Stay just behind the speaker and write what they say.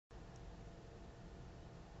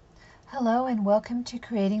Hello and welcome to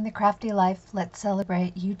Creating the Crafty Life Let's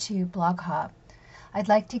Celebrate YouTube blog hop. I'd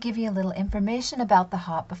like to give you a little information about the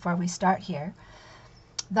hop before we start here.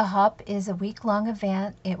 The hop is a week-long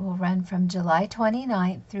event. It will run from July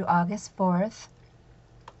 29th through August 4th.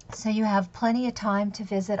 So you have plenty of time to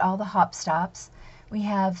visit all the hop stops. We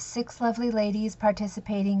have 6 lovely ladies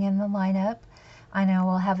participating in the lineup. I know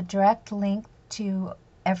we'll have a direct link to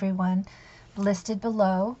everyone listed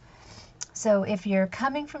below. So if you're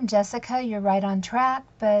coming from Jessica, you're right on track,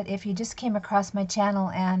 but if you just came across my channel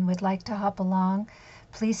and would like to hop along,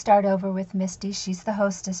 please start over with Misty. She's the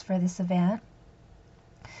hostess for this event.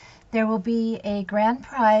 There will be a grand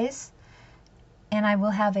prize, and I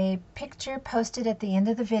will have a picture posted at the end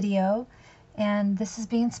of the video, and this is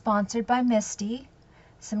being sponsored by Misty.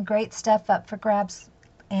 Some great stuff up for grabs,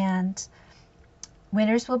 and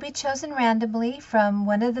winners will be chosen randomly from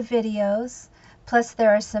one of the videos. Plus there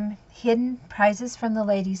are some hidden prizes from the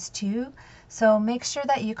ladies too, so make sure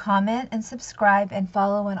that you comment and subscribe and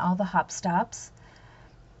follow on all the hop stops.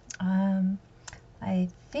 I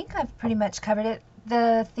think I've pretty much covered it.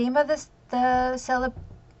 The theme of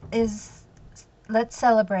is Let's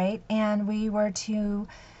Celebrate, and we were to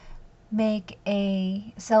make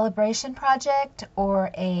a celebration project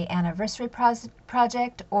or a anniversary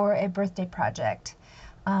project or a birthday project.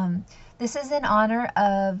 This is in honor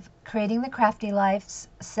of Creating the Crafty Life's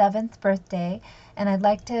 7th birthday, and I'd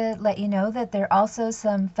like to let you know that there are also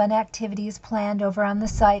some fun activities planned over on the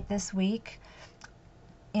site this week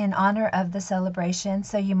in honor of the celebration,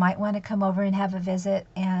 so you might want to come over and have a visit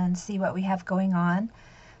and see what we have going on.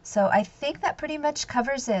 So I think that pretty much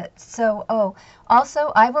covers it. So,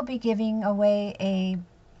 also I will be giving away a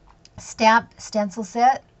stamped stencil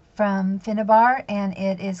set from Finnabar, and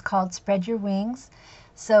it is called Spread Your Wings.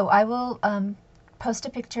 So I will post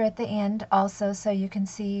a picture at the end also so you can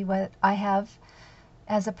see what I have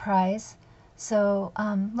as a prize. So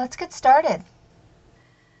let's get started.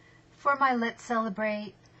 For my Let's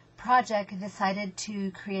Celebrate project, I decided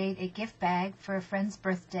to create a gift bag for a friend's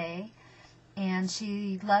birthday, and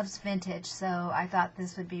she loves vintage, so I thought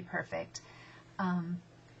this would be perfect.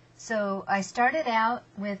 So I started out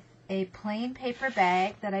with a plain paper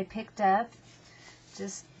bag that I picked up,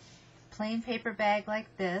 just plain paper bag like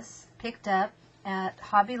this, picked up at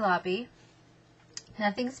Hobby Lobby.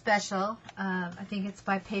 Nothing special. I think it's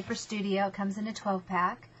by Paper Studio. It comes in a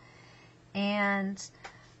 12-pack. And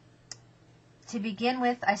to begin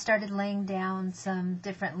with, I started laying down some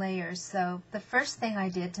different layers. So the first thing I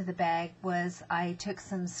did to the bag was I took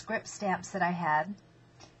some script stamps that I had,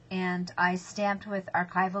 and I stamped with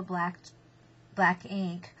archival black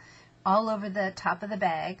ink all over the top of the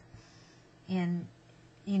bag in,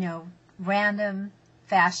 random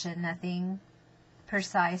fashion, nothing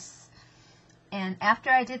precise. And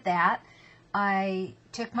after I did that, I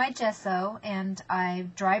took my gesso and I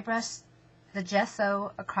dry brushed the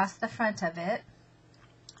gesso across the front of it.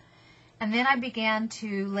 And then I began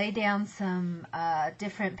to lay down some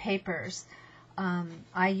different papers.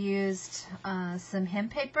 I used some hem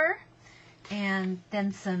paper and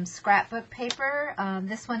then some scrapbook paper.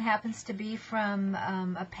 This one happens to be from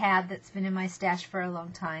a pad that's been in my stash for a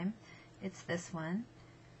long time. It's this one.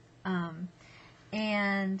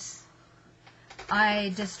 And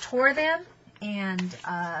I just tore them and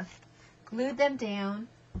glued them down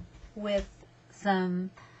with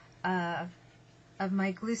some of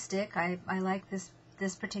my glue stick. I like this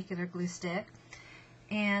particular glue stick.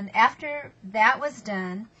 And after that was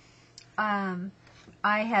done, I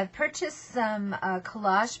had purchased some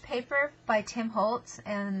collage paper by Tim Holtz,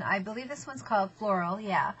 and I believe this one's called Floral,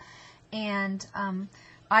 yeah. And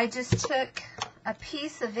I just took a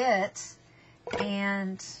piece of it,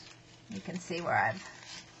 and you can see where I've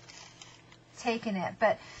taken it.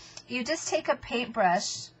 But you just take a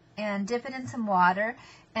paintbrush and dip it in some water,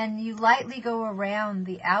 and you lightly go around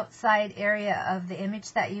the outside area of the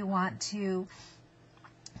image that you want to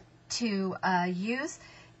use,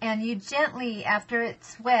 and you gently, after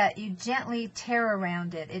it's wet, you gently tear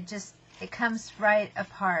around it. It comes right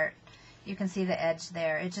apart. You can see the edge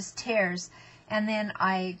there. It just tears. And then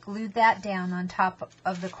I glued that down on top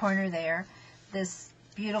of the corner there, this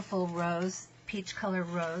beautiful rose, peach color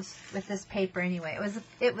rose, with this paper anyway.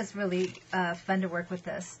 It was really fun to work with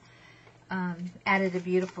this. Added a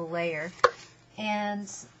beautiful layer. And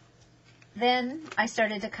then I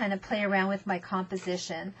started to kind of play around with my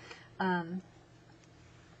composition. I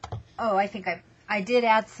think I did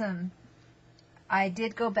add some, I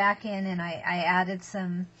did go back in and I added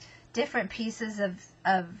some different pieces of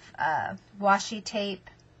washi tape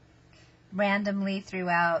randomly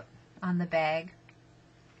throughout on the bag.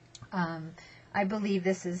 I believe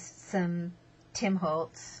this is some Tim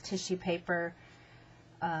Holtz tissue paper,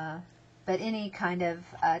 but any kind of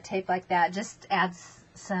tape like that just adds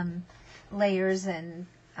some layers and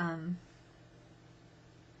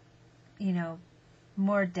you know,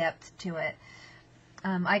 more depth to it.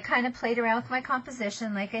 I kind of played around with my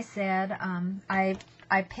composition, like I said.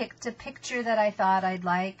 I picked a picture that I thought I'd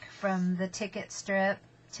like from the ticket strip,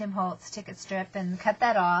 Tim Holtz ticket strip, and cut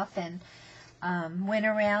that off, and went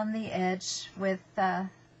around the edge with a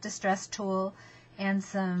distress tool and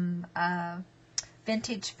some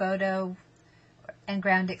vintage photo and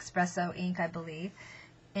ground espresso ink, I believe.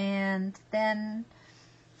 And then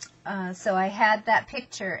so I had that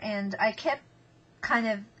picture, and I kept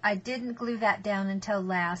I didn't glue that down until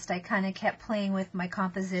last. I kind of kept playing with my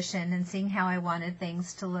composition and seeing how I wanted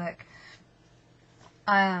things to look.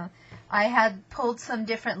 I had pulled some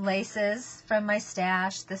different laces from my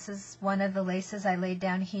stash. This is one of the laces I laid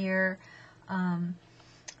down here.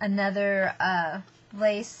 Another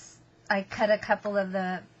lace, I cut a couple of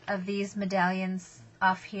these medallions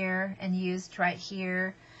off here and used right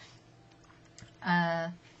here.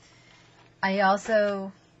 I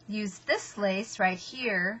also used this lace right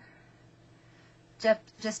here,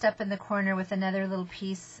 just up in the corner with another little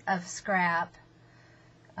piece of scrap.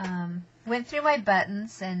 Went through my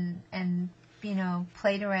buttons and you know,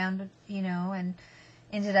 played around, you know, and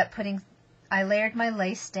ended up I layered my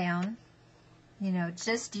lace down, you know,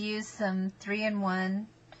 just used some 3-in-1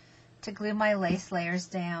 to glue my lace layers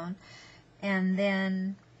down. And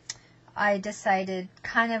then I decided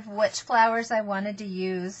kind of which flowers I wanted to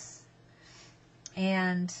use.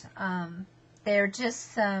 And they're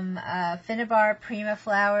just some Finnabar Prima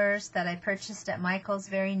flowers that I purchased at Michael's,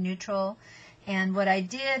 very neutral. And what I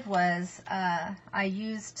did was I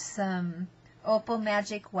used some Opal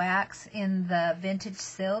Magic Wax in the vintage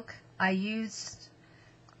silk. I used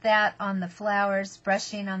that on the flowers,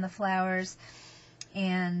 brushing on the flowers,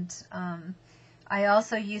 and I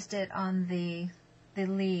also used it on the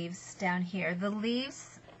leaves down here. The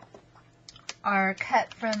leaves are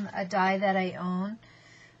cut from a die that I own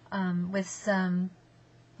with some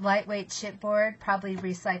lightweight chipboard, probably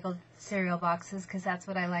recycled cereal boxes, because that's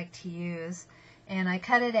what I like to use. And I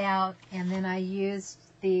cut it out, and then I used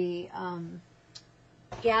the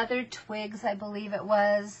gathered twigs, I believe it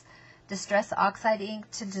was, Distress Oxide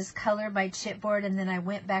ink to just color my chipboard, and then I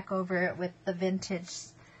went back over it with the vintage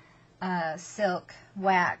silk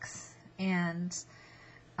wax and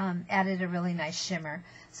added a really nice shimmer.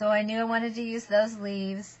 So I knew I wanted to use those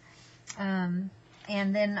leaves. And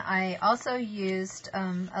then I also used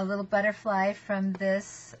a little butterfly from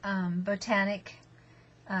this Botanic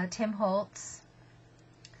Tim Holtz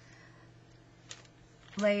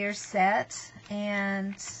layer set.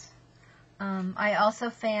 And I also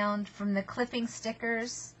found from the clipping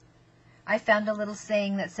stickers, I found a little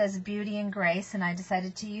saying that says beauty and grace, and I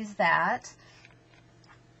decided to use that.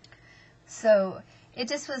 So it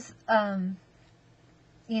just was,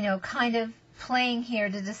 you know, kind of playing here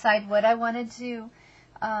to decide what I wanted to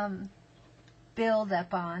build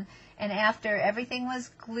up on. And after everything was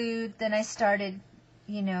glued, then I started,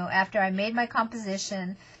 you know, after I made my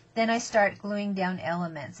composition, then I start gluing down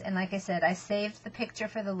elements. And like I said, I saved the picture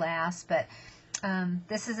for the last, but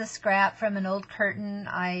this is a scrap from an old curtain.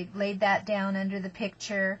 I laid that down under the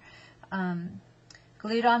picture,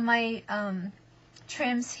 glued on my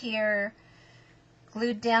trims here,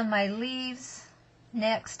 glued down my leaves.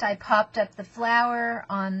 Next, I popped up the flower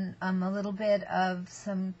on a little bit of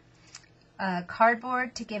some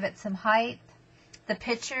cardboard to give it some height. The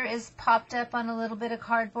picture is popped up on a little bit of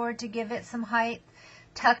cardboard to give it some height.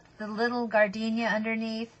 Tucked the little gardenia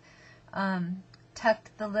underneath.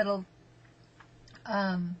 Tucked the little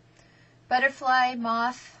butterfly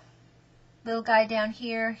moth little guy down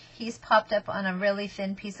here. He's popped up on a really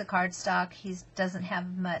thin piece of cardstock. He doesn't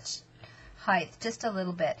have much height, just a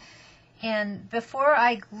little bit. And before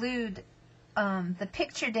I glued the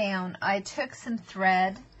picture down, I took some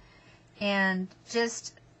thread and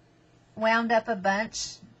just wound up a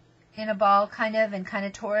bunch in a ball kind of, and kind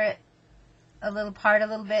of tore it a little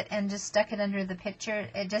bit and just stuck it under the picture.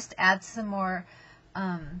 It just adds some more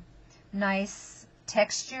nice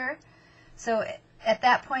texture. So at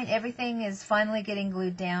that point, everything is finally getting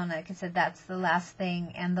glued down. Like I said, that's the last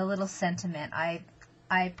thing. And the little sentiment, I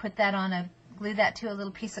put that on glued that to a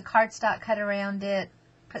little piece of cardstock, cut around it,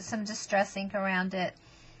 put some distress ink around it,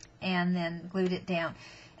 and then glued it down.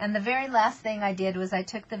 And the very last thing I did was I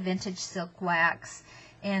took the vintage silk wax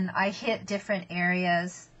and I hit different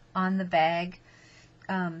areas on the bag,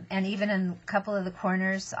 and even in a couple of the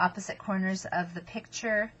corners, opposite corners of the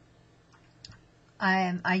picture.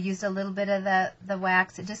 I used a little bit of the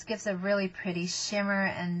wax. It just gives a really pretty shimmer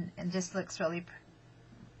and just looks really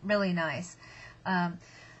nice.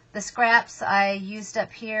 The scraps I used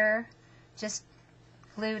up here, just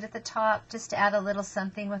glued at the top, just to add a little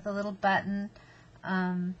something with a little button.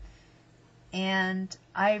 And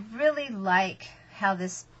I really like how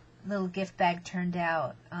this little gift bag turned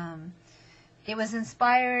out. It was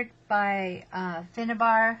inspired by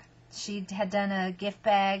Finnabar. She had done a gift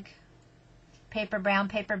bag, brown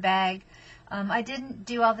paper bag. I didn't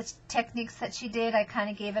do all the techniques that she did. I kind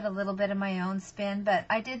of gave it a little bit of my own spin, but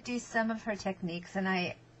I did do some of her techniques, and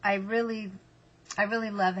I really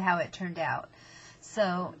love how it turned out.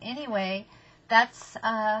 So anyway, that's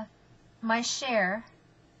my share.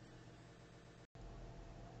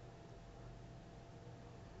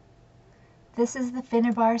 This is the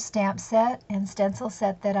Finnabar stamp set and stencil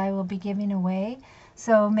set that I will be giving away.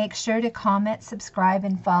 So make sure to comment, subscribe,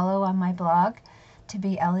 and follow on my blog to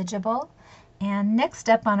be eligible. And next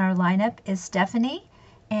up on our lineup is Stephanie,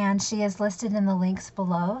 and she is listed in the links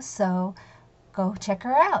below, so go check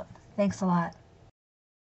her out. Thanks a lot.